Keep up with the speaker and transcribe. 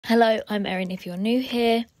Hello, I'm Erin if you're new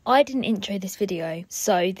here. I didn't intro this video,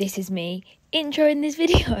 so this is me introing this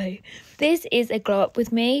video. This is a glow up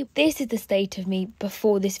with me. This is the state of me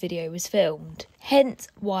before this video was filmed. Hence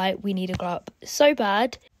why we need a glow up so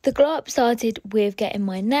bad. The glow up started with getting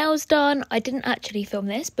my nails done. I didn't actually film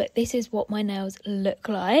this, but this is what my nails look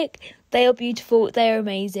like. They are beautiful, they are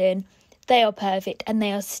amazing. They are perfect and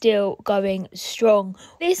they are still going strong.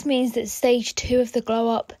 This means that stage 2 of the glow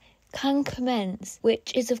up can commence,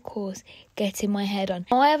 which is of course getting my hair done.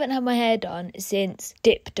 I haven't had my hair done since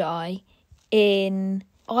dip dye in,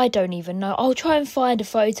 I don't even know. I'll try and find a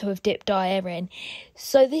photo of dip dye Erin.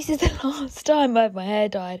 So this is the last time I had my hair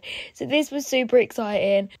dyed. So this was super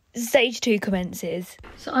exciting. Stage 2 commences.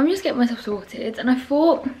 So I'm just getting myself sorted and I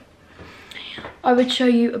thought I would show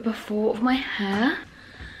you a before of my hair.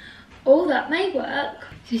 Oh, that may work.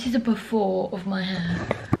 This is a before of my hair.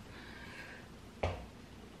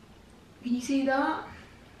 Can you see that?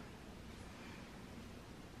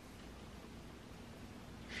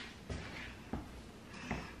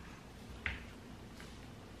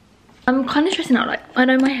 I'm kind of stressing out. Like, I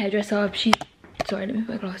know my hairdresser, sorry, let me put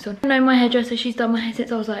my glasses on. I know my hairdresser, she's done my hair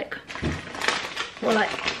since I was like, what,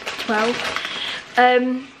 like 12?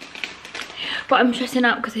 But I'm stressing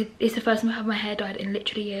out because it's the first time I've had my hair dyed in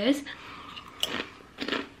literally years.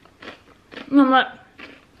 And I'm like,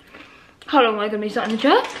 how long am I going to be sat in the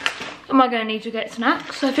chair? Am I going to need to get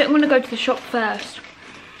snacks? So I think I'm going to go to the shop first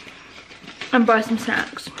and buy some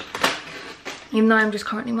snacks. Even though I'm just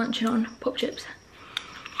currently munching on pop chips.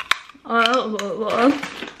 Unreal.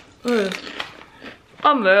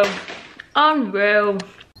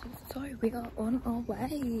 So we are on our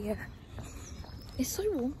way. It's so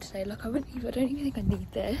warm today, like I don't even think I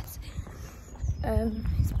need this.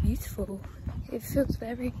 It's beautiful. It feels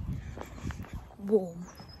very warm,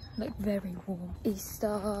 like very warm.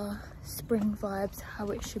 Easter, spring vibes, how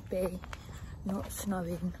it should be, not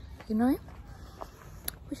snowing, you know?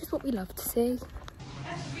 Which is what we love to see.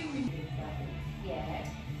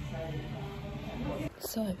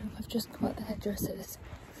 So, I've just come out the hairdressers.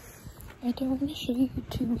 I don't want to show you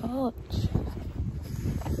too much,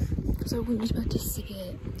 because I want you to be able to see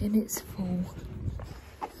it in its full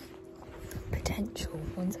potential.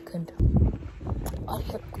 1 second. Oh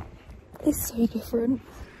look, it's so different.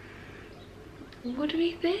 What do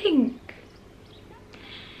we think?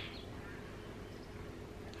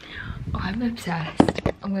 Oh, I'm obsessed.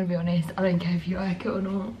 I'm gonna be honest, I don't care if you like it or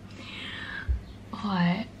not.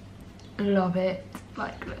 I love it.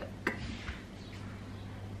 Like, look.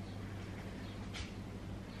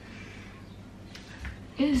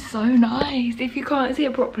 It's so nice. If you can't see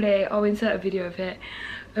it properly, I'll insert a video of it,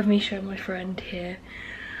 of me showing my friend here.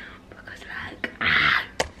 Because look,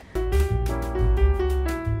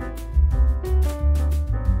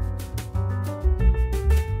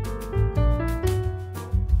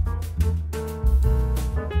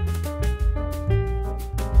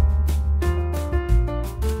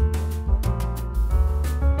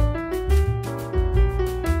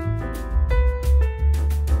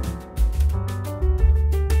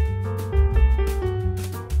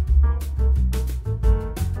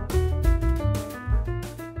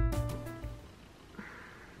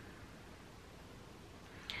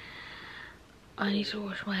 I need to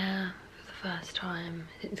wash my hair for the first time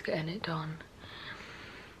since getting it done,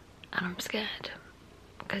 and I'm scared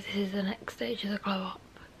because this is the next stage of the glow up,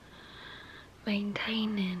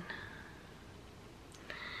 maintaining,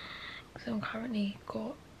 because I'm currently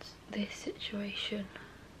got this situation.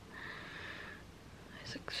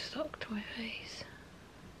 It's like stuck to my face.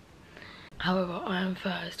 However, I am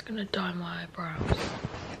first gonna dye my eyebrows,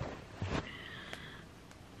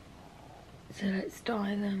 so let's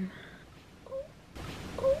dye them.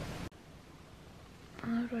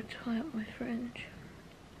 How do I tie up my fringe?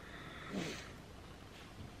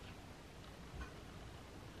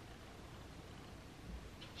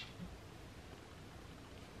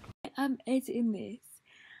 I am editing this,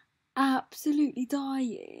 absolutely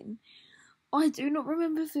dying. I do not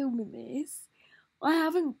remember filming this. I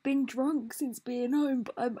haven't been drunk since being home,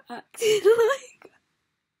 but I'm acting like...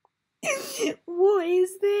 What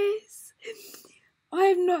is this? I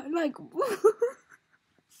am not like...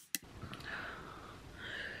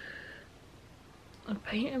 I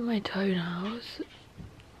painted my toenails,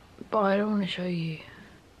 but I don't want to show you.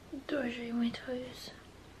 Do I show you my toes?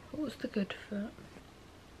 What's the good foot?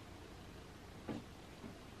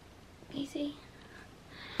 Easy.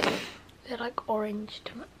 They're like orange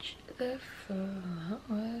to match the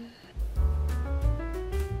foot.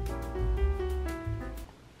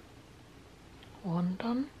 One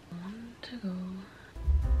done. One to go.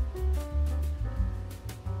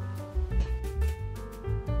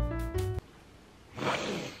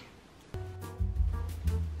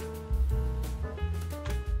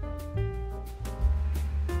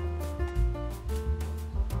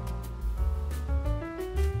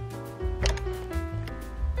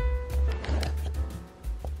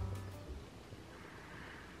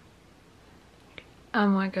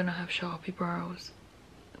 Am I gonna have Sharpie brows?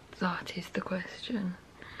 That is the question.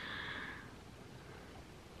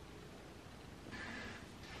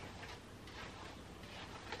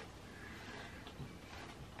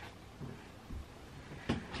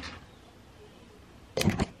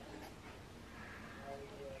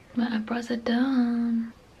 My eyebrows are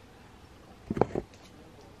done.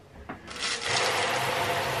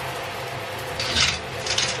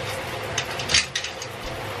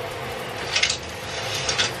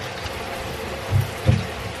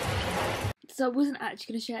 So I wasn't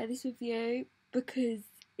actually going to share this with you because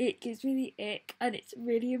it gives me the ick and it's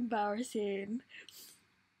really embarrassing.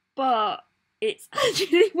 But it's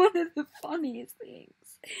actually one of the funniest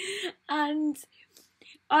things. And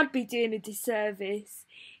I'd be doing a disservice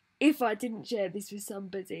if I didn't share this with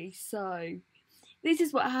somebody. So this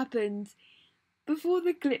is what happened before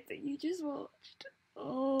the clip that you just watched.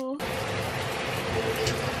 Oh.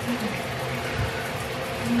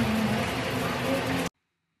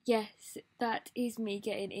 Yes, that is me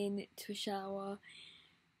getting into a shower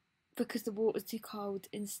because the water's too cold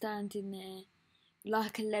and standing there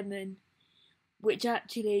like a lemon, which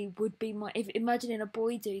actually would be if imagining a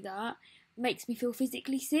boy do that makes me feel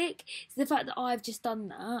physically sick. So the fact that I've just done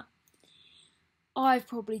that, I've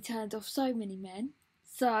probably turned off so many men.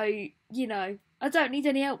 So, you know, I don't need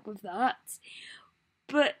any help with that.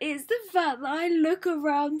 But it's the fact that I look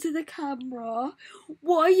around to the camera.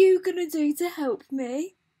 What are you gonna do to help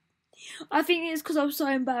me? I think it's because I'm so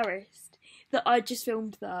embarrassed that I just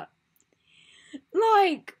filmed that.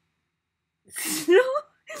 Like, this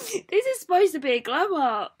is supposed to be a glow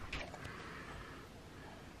up.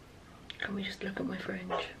 Can we just look at my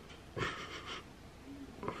fringe?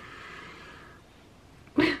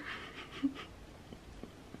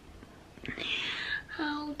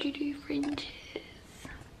 How do you do fringes?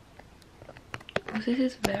 Oh, this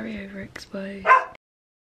is very overexposed.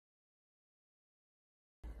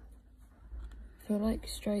 I feel like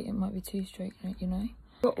straight, it might be too straight, you know?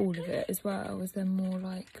 Got all of it as well, or is there more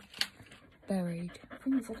like buried? The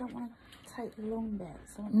thing is, I don't want to take the long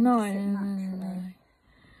bits. I want No, them to sit naturally.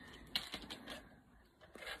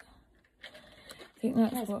 I think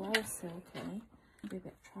that's That's what. well silky. Maybe a bit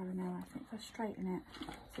of trial and error. I think if I straighten it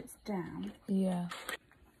so it's down. Yeah.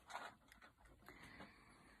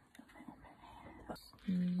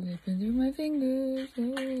 Flipping through my fingers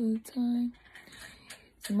all the time.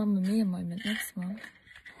 It's a Mamma Mia moment, this one.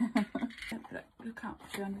 Look up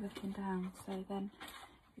if you're only looking down. So then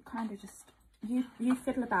you kind of just, you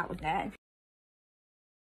fiddle about with it.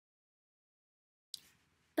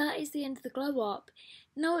 That is the end of the glow up.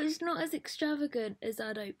 No, it's not as extravagant as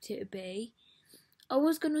I'd hoped it would be. I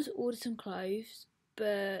was going to order some clothes,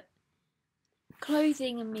 but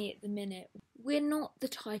clothing and me at the minute, we're not the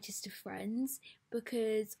tightest of friends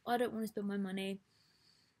because I don't want to spend my money.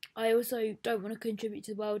 I also don't want to contribute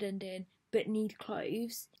to the world ending, but need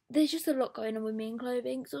clothes. There's just a lot going on with me in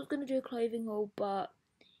clothing, so I was going to do a clothing haul, but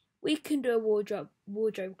we can do a wardrobe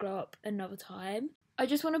glow up another time. I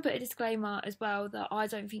just want to put a disclaimer as well that I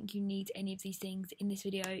don't think you need any of these things in this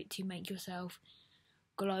video to make yourself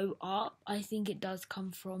glow up. I think it does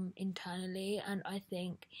come from internally, and I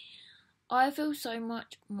think I feel so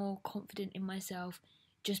much more confident in myself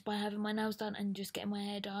just by having my nails done and just getting my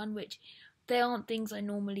hair done, which they aren't things I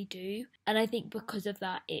normally do. And I think because of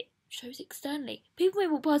that, it shows externally. People may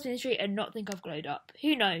walk past me in the street and not think I've glowed up.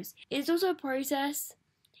 Who knows? It's also a process.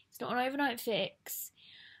 It's not an overnight fix.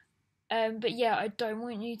 But yeah, I don't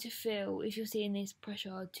want you to feel, if you're seeing this,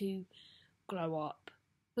 pressure to glow up.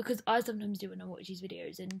 Because I sometimes do when I watch these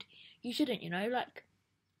videos, and you shouldn't, you know? Like,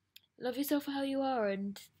 love yourself for how you are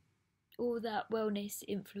and all that wellness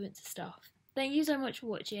influencer stuff. Thank you so much for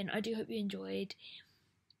watching. I do hope you enjoyed.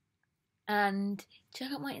 And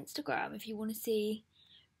check out my Instagram if you want to see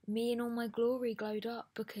me in all my glory glowed up,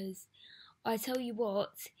 because I tell you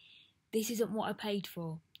what, this isn't what I paid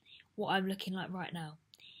for, what I'm looking like right now.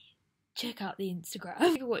 Check out the Instagram.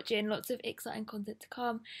 Thank you for watching. Lots of exciting content to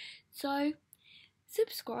come. So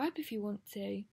subscribe if you want to.